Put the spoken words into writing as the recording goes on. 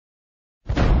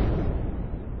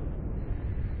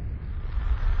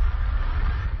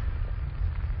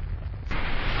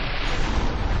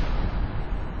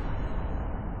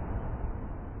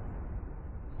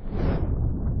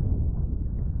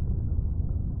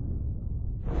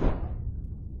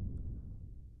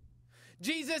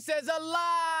Jesus is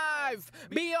alive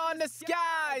beyond the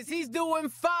skies. He's doing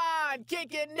fine,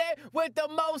 kicking it with the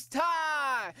Most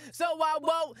High. So I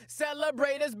won't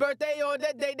celebrate his birthday on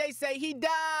the day they say he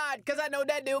died, cause I know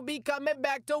that he'll be coming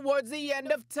back towards the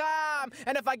end of time.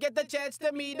 And if I get the chance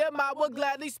to meet him, I will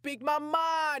gladly speak my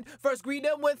mind. First greet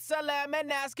him with Salaam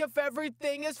and ask if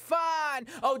everything is fine.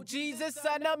 Oh Jesus,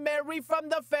 son of Mary, from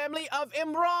the family of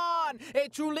Imran,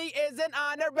 it truly is an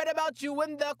honor. Read about you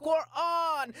in the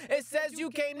Qu'ran. It says you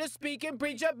came to speak and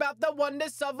preach about the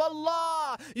oneness of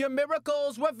Allah. Your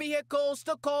miracles were vehicles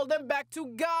to call them back to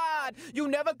God. You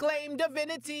never claimed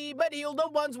divinity, but healed the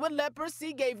ones with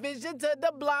leprosy, gave vision to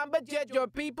the blind, but yet your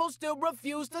people still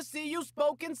refuse to see. You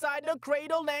spoke inside the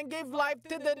cradle and gave life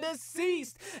to the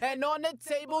deceased. And on the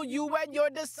table, you and your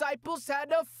disciples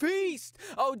had a feast.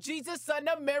 Oh Jesus, son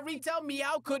of Mary, tell me,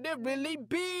 how could it really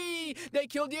be? They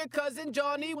killed your cousin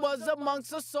John, he was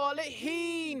amongst the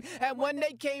Salihin. And when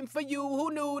they came for you,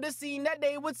 who knew the scene that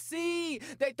they would see?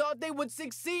 They thought they would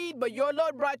succeed, but your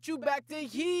Lord brought you back to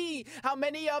He. How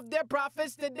many of their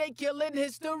prophets did they kill in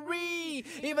history?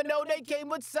 Even though they came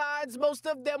with signs, most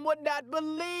of them would not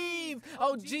believe.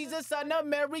 Oh Jesus, son of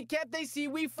Mary, can't they see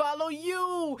we follow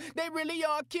you? They really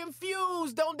are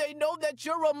confused. Don't they know that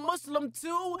you're a Muslim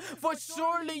too? For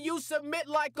surely you submit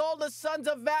like all the sons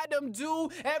of Adam do.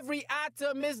 Every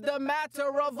atom is the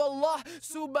matter of Allah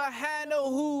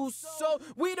subhanahu. So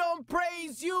we don't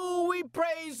praise you, we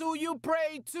praise who you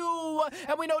pray to.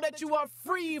 And we know that you are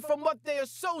free from what they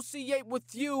associate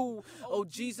with you. Oh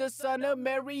Jesus, son of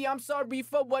Mary, I'm sorry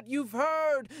for what you've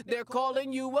heard. They're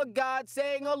calling you a God,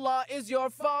 saying Allah is your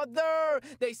father.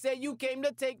 They say you came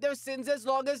to take their sins as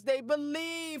long as they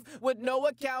believe. With no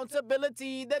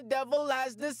accountability, the devil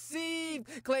has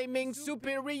deceived. Claiming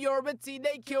superiority,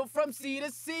 they kill from sea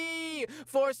to sea,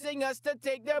 forcing us to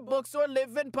take their books or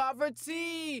live in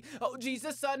poverty. Oh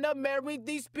Jesus, son of Mary,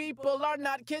 these people are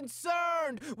not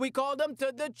concerned. We call them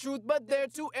to the truth, but they're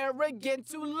too arrogant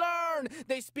to learn.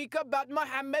 They speak about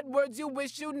Muhammad, words you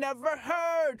wish you never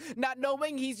heard, not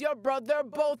knowing he's your brother,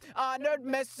 both honored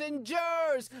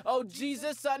messengers. Oh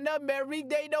Jesus, son of Mary,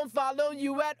 they don't follow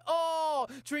you at all.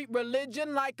 Treat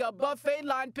religion like a buffet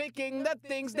line, picking the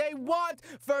things they want.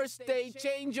 First they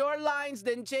change your lines,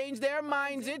 then change their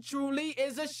minds. It truly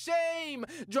is a shame.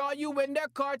 Draw you in their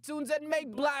cartoons and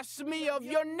make blasphemy of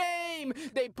your name.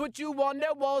 They put you on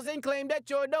their walls and claim that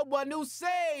you're the one who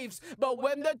saves. But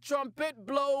when the trumpet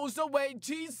blows away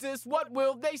Jesus, what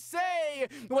will they say?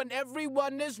 When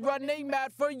everyone is running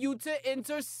mad for you to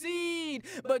intercede,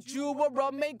 but you will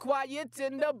remain quiet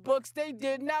in the books they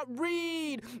did not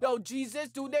read. Oh Jesus,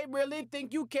 do they really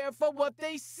think you care for what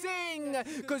they sing?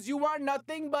 Cause you are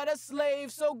nothing but a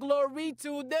slave, so glory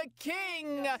to the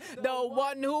King, the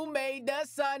one who made the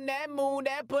sun and moon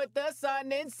and put the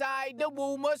sun inside the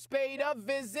womb, was paid a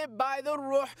visit by the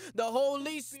Ruh. The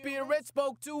Holy Spirit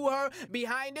spoke to her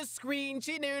behind the screen.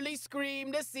 She nearly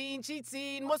screamed. The scene she'd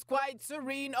seen was quite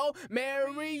serene. Oh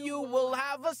Mary, you will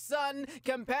have a son,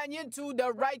 companion to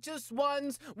the righteous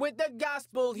ones. With the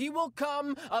gospel he will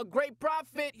come, a great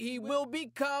prophet he will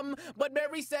become. But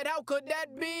Mary said, how could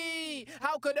that be?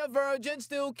 How could a virgin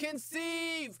still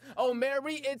conceive? Oh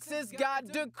Mary, it's his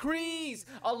God decrees.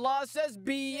 Allah says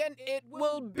be and it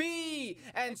will be.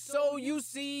 And so you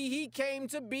see, he came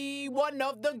to be one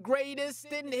of the greatest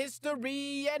in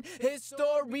history, and his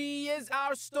story is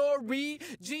our story.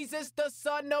 Jesus, the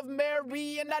son of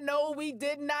Mary, and I know he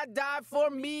did not die for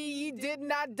me. He did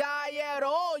not die at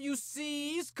all. You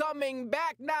see, he's coming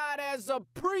back not as a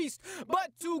priest,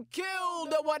 but to kill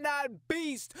the one-eyed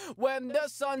beast. When the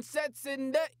sun sets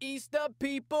in the east, the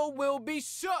people will be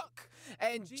shook,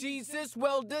 and Jesus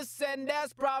will descend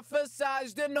as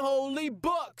prophesied in holy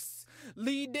books.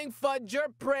 Leading Fajr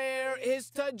prayer,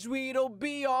 his tajweed will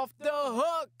be off the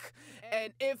hook.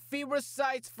 And if he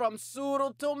recites from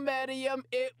Surah to Maryam,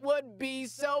 it would be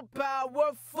so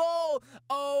powerful.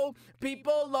 Oh,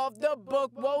 people of the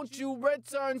book, won't you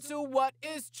return to what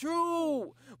is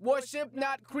true? Worship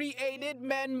not created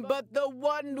men, but the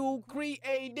one who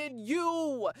created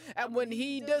you. And when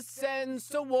he descends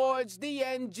towards the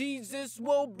end, Jesus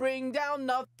will bring down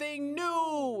nothing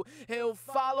new. He'll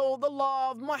follow the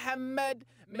law of Muhammad.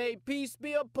 May peace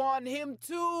be upon him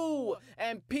too,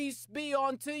 and peace be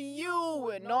unto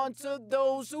you and unto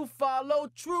those who follow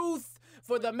truth.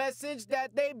 For the message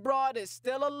that they brought is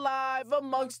still alive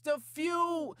amongst a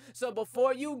few. So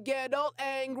before you get all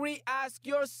angry, ask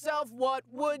yourself, what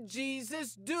would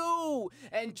Jesus do?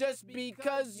 And just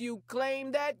because you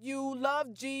claim that you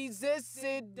love Jesus,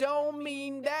 it don't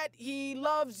mean that he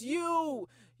loves you.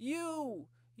 You.